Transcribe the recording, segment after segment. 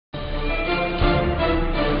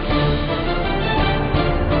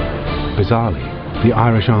Bizarrely, the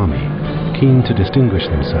Irish army, keen to distinguish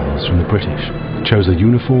themselves from the British, chose a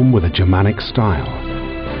uniform with a Germanic style.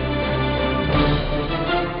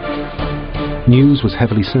 News was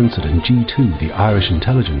heavily censored, and G2, the Irish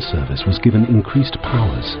intelligence service, was given increased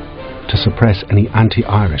powers to suppress any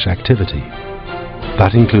anti-Irish activity.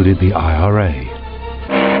 That included the IRA.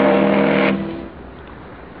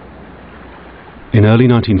 In early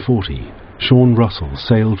 1940, Sean Russell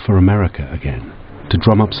sailed for America again to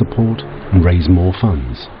drum up support and raise more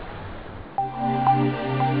funds.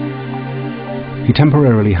 He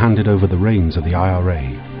temporarily handed over the reins of the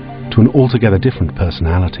IRA to an altogether different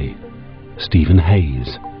personality, Stephen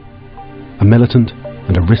Hayes. A militant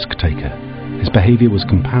and a risk-taker, his behaviour was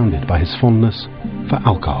compounded by his fondness for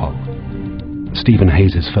alcohol. Stephen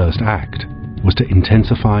Hayes' first act was to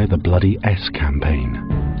intensify the Bloody S campaign.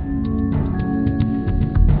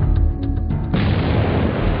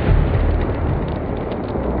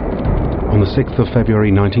 On the 6th of February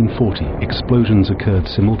 1940, explosions occurred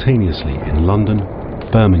simultaneously in London,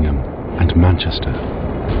 Birmingham and Manchester.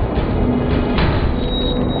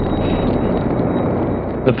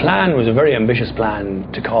 The plan was a very ambitious plan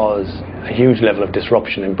to cause a huge level of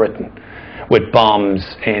disruption in Britain, with bombs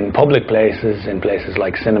in public places, in places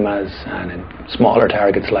like cinemas, and in smaller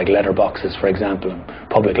targets like letterboxes, for example, and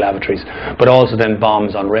public lavatories, but also then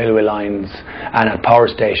bombs on railway lines and at power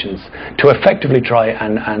stations to effectively try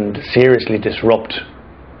and seriously disrupt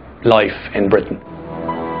life in Britain.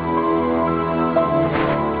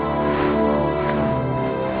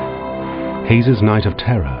 Hayes' Night of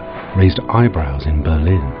Terror raised eyebrows in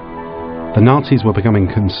Berlin. The Nazis were becoming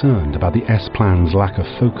concerned about the S-Plan's lack of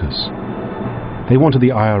focus. They wanted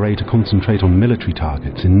the IRA to concentrate on military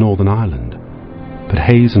targets in Northern Ireland, but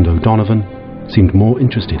Hayes and O'Donovan seemed more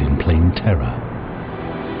interested in plain terror.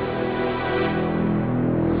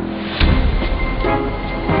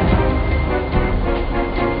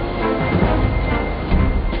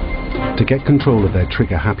 To get control of their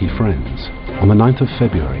trigger-happy friends, on the 9th of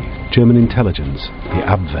February, German intelligence, the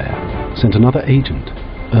Abwehr, sent another agent,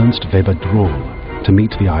 Ernst Weber Droll, to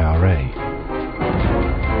meet the IRA.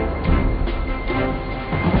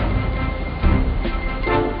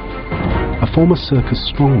 A former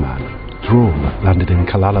circus strongman, Droll landed in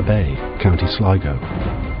Killala Bay, County Sligo,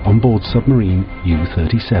 on board submarine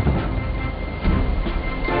U-37.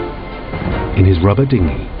 In his rubber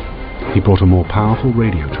dinghy, he brought a more powerful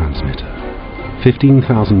radio transmitter,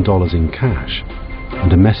 $15,000 in cash,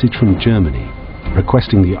 and a message from Germany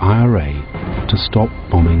requesting the IRA to stop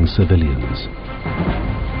bombing civilians.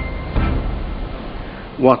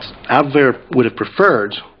 What Abwehr would have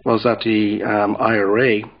preferred was that the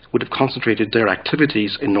IRA would have concentrated their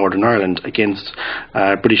activities in Northern Ireland against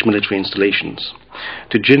British military installations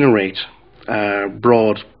to generate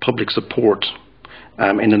broad public support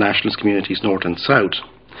in the nationalist communities north and south,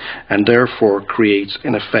 and therefore create,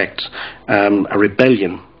 in effect, a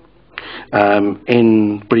rebellion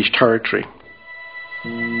in British territory.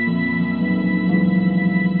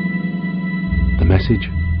 The message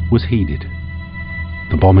was heeded.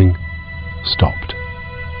 The bombing stopped.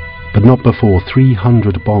 But not before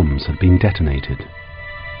 300 bombs had been detonated.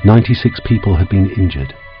 96 people had been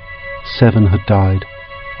injured, 7 had died,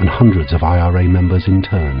 and hundreds of IRA members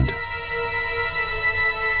interned.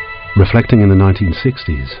 Reflecting in the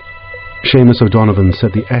 1960s, Seamus O'Donovan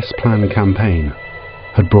said the S-Plan campaign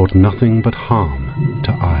had brought nothing but harm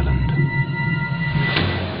to Ireland.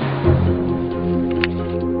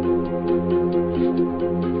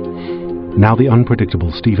 Now the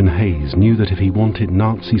unpredictable Stephen Hayes knew that if he wanted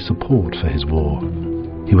Nazi support for his war,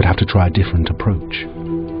 he would have to try a different approach.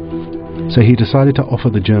 So he decided to offer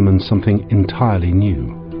the Germans something entirely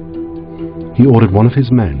new. He ordered one of his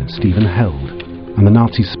men, Stephen Held, and the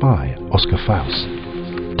Nazi spy, Oscar Faust,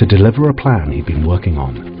 to deliver a plan he'd been working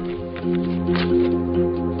on.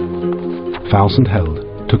 Faust and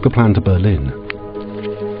Held took the plan to Berlin,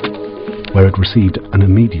 where it received an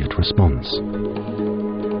immediate response.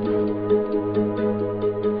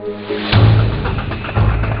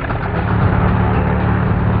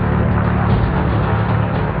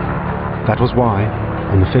 That was why,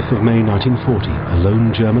 on the 5th of May 1940, a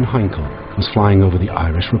lone German Heinkel was flying over the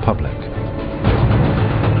Irish Republic.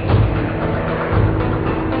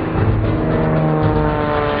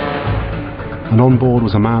 And on board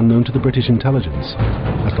was a man known to the British intelligence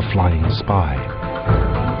as the Flying Spy.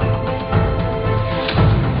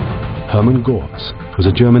 Hermann Gortz was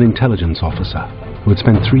a German intelligence officer who had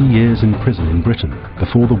spent 3 years in prison in Britain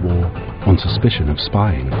before the war on suspicion of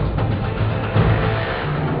spying.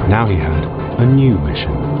 Now he had a new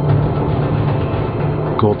mission.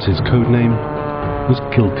 Gortz's code name was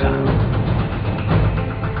Gilka.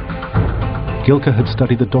 Gilker had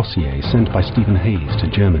studied the dossier sent by Stephen Hayes to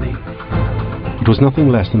Germany. It was nothing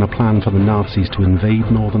less than a plan for the Nazis to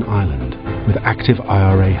invade Northern Ireland with active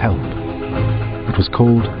IRA help. It was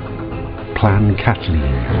called Plan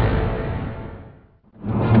Kathleen.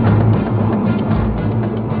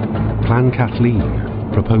 Plan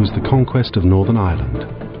Kathleen proposed the conquest of Northern Ireland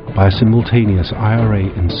by a simultaneous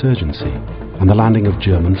IRA insurgency and the landing of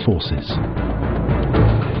German forces.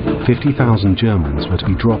 50,000 Germans were to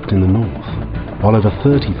be dropped in the north, while over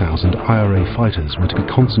 30,000 IRA fighters were to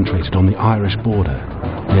be concentrated on the Irish border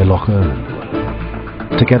near Lough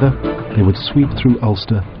Erne. Together, they would sweep through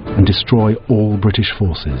Ulster and destroy all British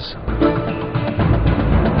forces.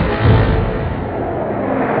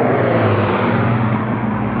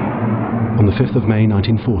 On the 5th of May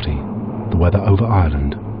 1940, the weather over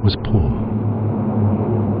Ireland was poor.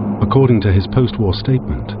 According to his post-war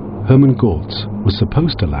statement, Herman Gortz was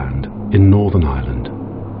supposed to land in Northern Ireland.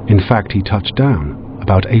 In fact, he touched down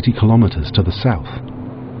about 80 kilometers to the south.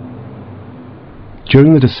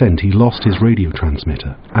 During the descent, he lost his radio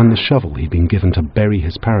transmitter and the shovel he'd been given to bury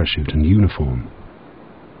his parachute and uniform.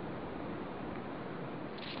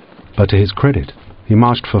 But to his credit, he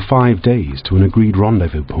marched for 5 days to an agreed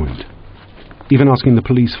rendezvous point, even asking the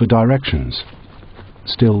police for directions,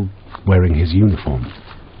 still wearing his uniform.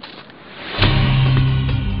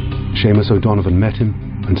 Seamus O'Donovan met him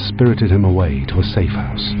and spirited him away to a safe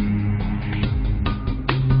house.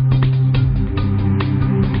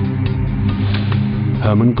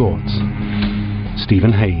 Herman Gortz,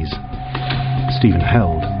 Stephen Hayes, Stephen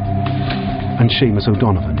Held, and Seamus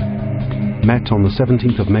O'Donovan met on the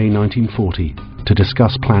 17th of May 1940 to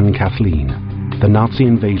discuss Plan Kathleen, the Nazi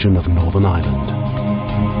invasion of Northern Ireland.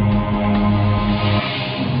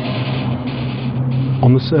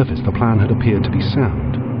 On the surface, the plan had appeared to be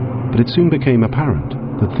sound, but it soon became apparent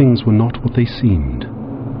that things were not what they seemed.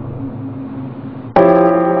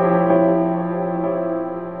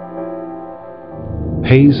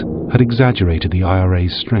 Hayes had exaggerated the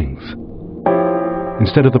IRA's strength.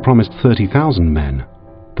 Instead of the promised 30,000 men,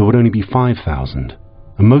 there would only be 5,000,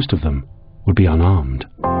 and most of them would be unarmed.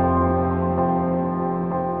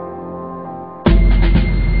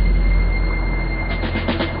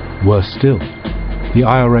 Worse still, the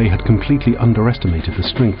IRA had completely underestimated the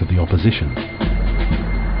strength of the opposition.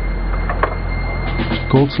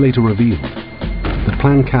 Gortz later revealed that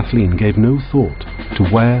Plan Kathleen gave no thought to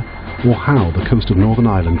where or how the coast of Northern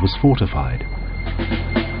Ireland was fortified,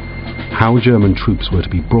 how German troops were to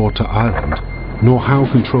be brought to Ireland, nor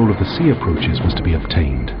how control of the sea approaches was to be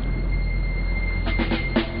obtained.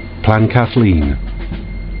 Plan Kathleen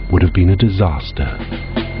would have been a disaster.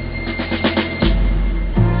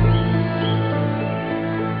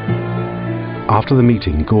 After the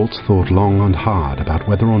meeting, Gortz thought long and hard about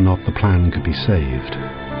whether or not the plan could be saved.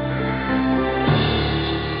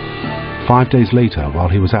 5 days later, while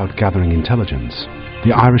he was out gathering intelligence,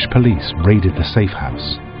 the Irish police raided the safe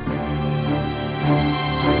house.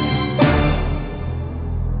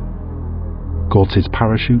 Gortz's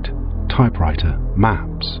parachute, typewriter,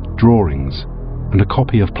 maps, drawings, and a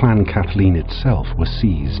copy of Plan Kathleen itself were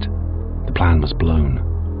seized. The plan was blown,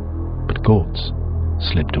 but Gortz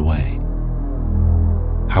slipped away.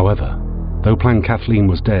 However, though Plan Kathleen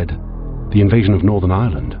was dead, the invasion of Northern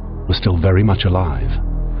Ireland was still very much alive.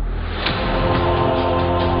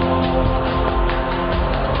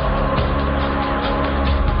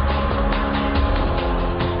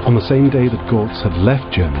 On the same day that Gortz had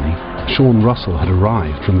left Germany, Sean Russell had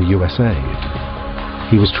arrived from the USA.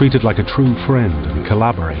 He was treated like a true friend and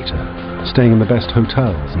collaborator, staying in the best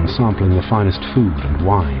hotels and sampling the finest food and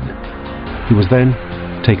wine. He was then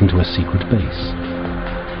taken to a secret base.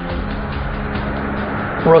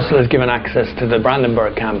 Russell is given access to the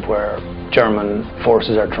Brandenburg camp where German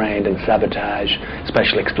forces are trained in sabotage,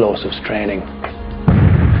 special explosives training.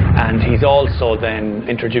 And he's also then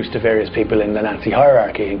introduced to various people in the Nazi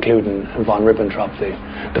hierarchy, including von Ribbentrop,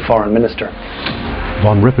 the foreign minister.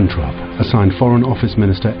 Von Ribbentrop assigned Foreign Office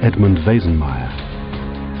Minister Edmund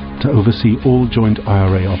Wesenmeyer to oversee all joint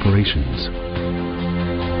IRA operations.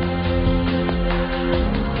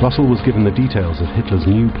 Russell was given the details of Hitler's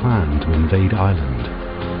new plan to invade Ireland,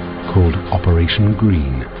 called Operation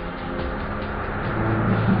Green.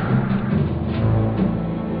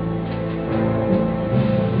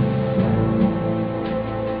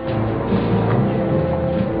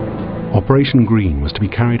 Operation Green was to be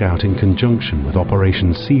carried out in conjunction with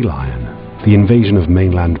Operation Sea Lion, the invasion of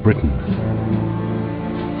mainland Britain.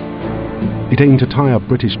 It aimed to tie up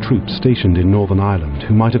British troops stationed in Northern Ireland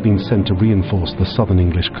who might have been sent to reinforce the southern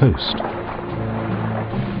English coast.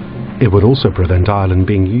 It would also prevent Ireland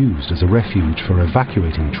being used as a refuge for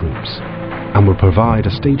evacuating troops, and would provide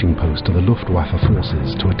a staging post to the Luftwaffe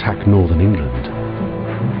forces to attack northern England.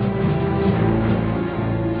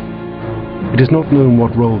 It is not known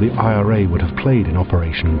what role the IRA would have played in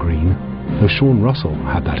Operation Green, though Sean Russell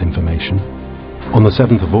had that information. On the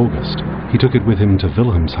 7th of August, he took it with him to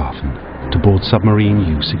Wilhelmshaven to board submarine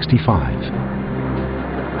U-65.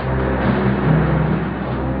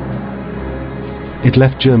 It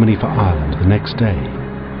left Germany for Ireland the next day,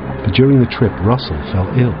 but during the trip Russell fell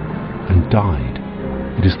ill and died,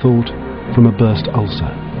 it is thought from a burst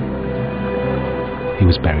ulcer. He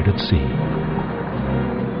was buried at sea.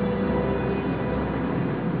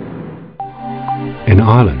 In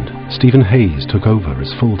Ireland, Stephen Hayes took over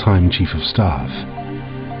as full-time Chief of Staff.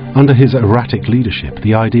 Under his erratic leadership,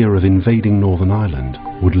 the idea of invading Northern Ireland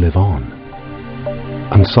would live on,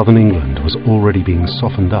 and southern England was already being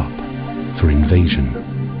softened up for invasion.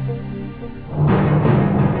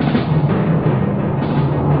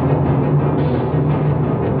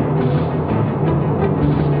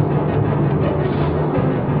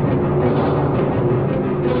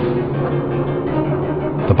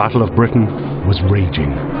 The Battle of Britain was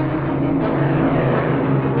raging.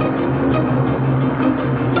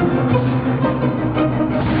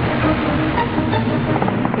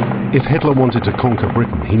 If Hitler wanted to conquer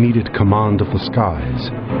Britain, he needed command of the skies.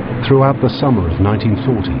 Throughout the summer of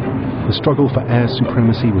 1940, the struggle for air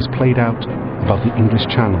supremacy was played out above the English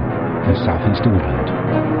Channel in southeast England.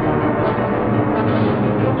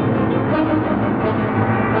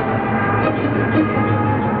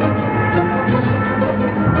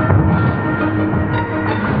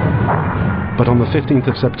 But on the 15th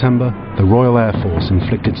of September, the Royal Air Force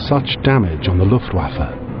inflicted such damage on the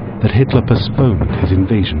Luftwaffe that Hitler postponed his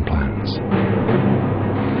invasion plans.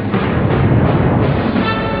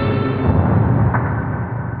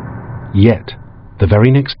 Yet, the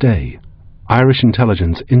very next day, Irish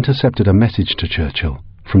intelligence intercepted a message to Churchill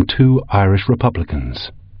from 2 Irish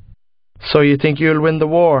Republicans. So you think you'll win the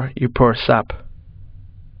war, you poor sap?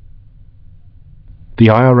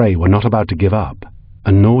 The IRA were not about to give up,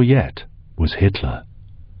 and nor yet was Hitler.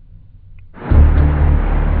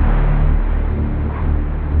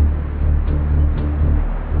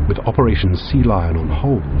 With Operation Sea Lion on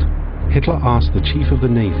hold, Hitler asked the Chief of the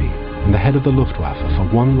Navy and the head of the Luftwaffe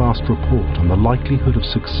for one last report on the likelihood of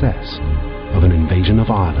success of an invasion of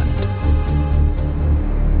Ireland.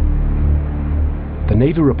 The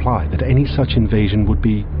Navy replied that any such invasion would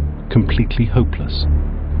be completely hopeless,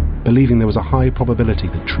 believing there was a high probability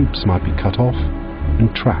that troops might be cut off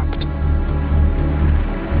and trapped.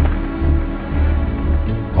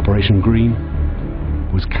 Operation Green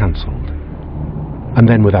was cancelled. And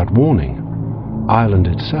then, without warning, Ireland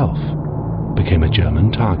itself became a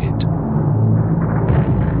German target.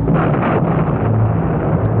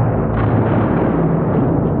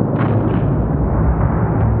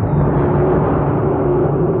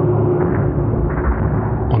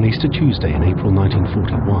 On Easter Tuesday in April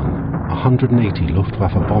 1941, 180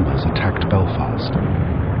 Luftwaffe bombers attacked Belfast.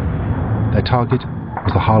 Their target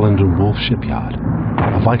was the Harland and Wolff shipyard,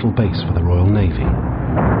 a vital base for the Royal Navy.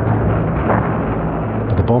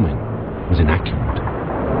 But the bombing was inaccurate.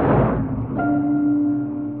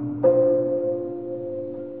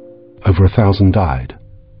 Over 1,000 died,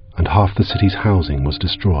 and half the city's housing was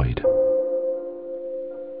destroyed.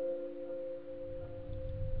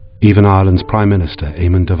 Even Ireland's Prime Minister,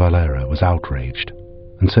 Eamon de Valera, was outraged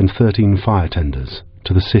and sent 13 fire tenders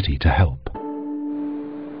to the city to help.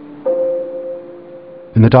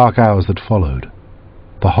 In the dark hours that followed,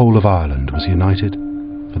 the whole of Ireland was united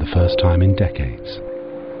for the first time in decades.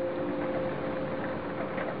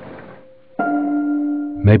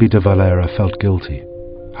 Maybe de Valera felt guilty,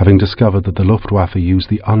 having discovered that the Luftwaffe used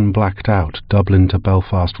the unblacked-out Dublin to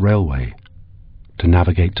Belfast railway to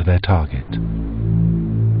navigate to their target.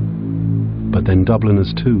 But then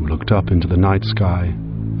Dubliners too looked up into the night sky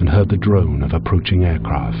and heard the drone of approaching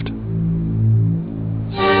aircraft.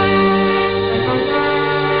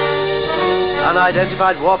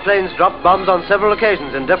 Unidentified warplanes dropped bombs on several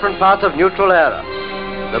occasions in different parts of neutral area.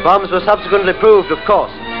 The bombs were subsequently proved, of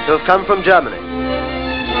course, to have come from Germany.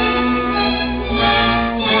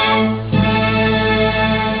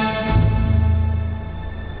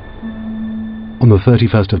 On the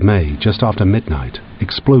 31st of May, just after midnight,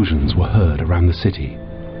 explosions were heard around the city.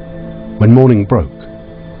 When morning broke,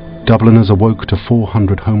 Dubliners awoke to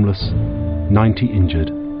 400 homeless, 90 injured,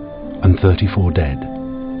 and 34 dead.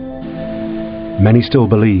 Many still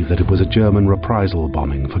believe that it was a German reprisal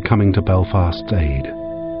bombing for coming to Belfast's aid,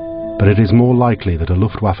 but it is more likely that a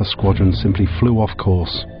Luftwaffe squadron simply flew off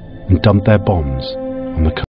course and dumped their bombs on the coast.